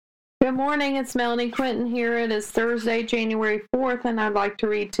Good morning, it's Melanie Quinton here. It is Thursday, January 4th, and I'd like to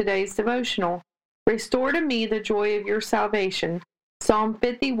read today's devotional. Restore to me the joy of your salvation. Psalm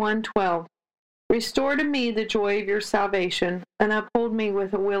 51:12. Restore to me the joy of your salvation, and uphold me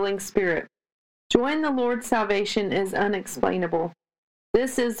with a willing spirit. Joy in the Lord's salvation is unexplainable.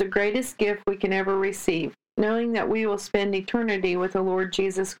 This is the greatest gift we can ever receive, knowing that we will spend eternity with the Lord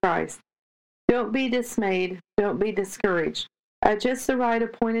Jesus Christ. Don't be dismayed, don't be discouraged. At just the right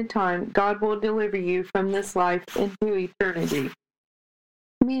appointed time, God will deliver you from this life into eternity.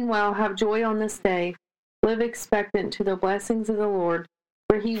 Meanwhile, have joy on this day. Live expectant to the blessings of the Lord,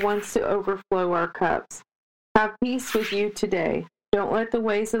 for He wants to overflow our cups. Have peace with you today. Don't let the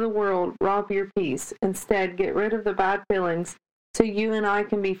ways of the world rob your peace. Instead, get rid of the bad feelings so you and I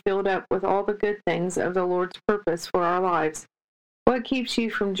can be filled up with all the good things of the Lord's purpose for our lives. What keeps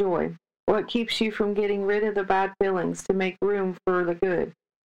you from joy? What keeps you from getting rid of the bad feelings to make room for the good?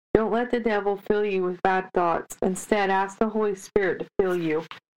 Don't let the devil fill you with bad thoughts. Instead, ask the Holy Spirit to fill you.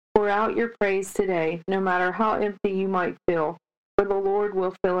 Pour out your praise today, no matter how empty you might feel, for the Lord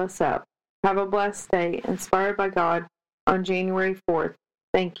will fill us up. Have a blessed day, inspired by God, on January 4th.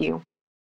 Thank you.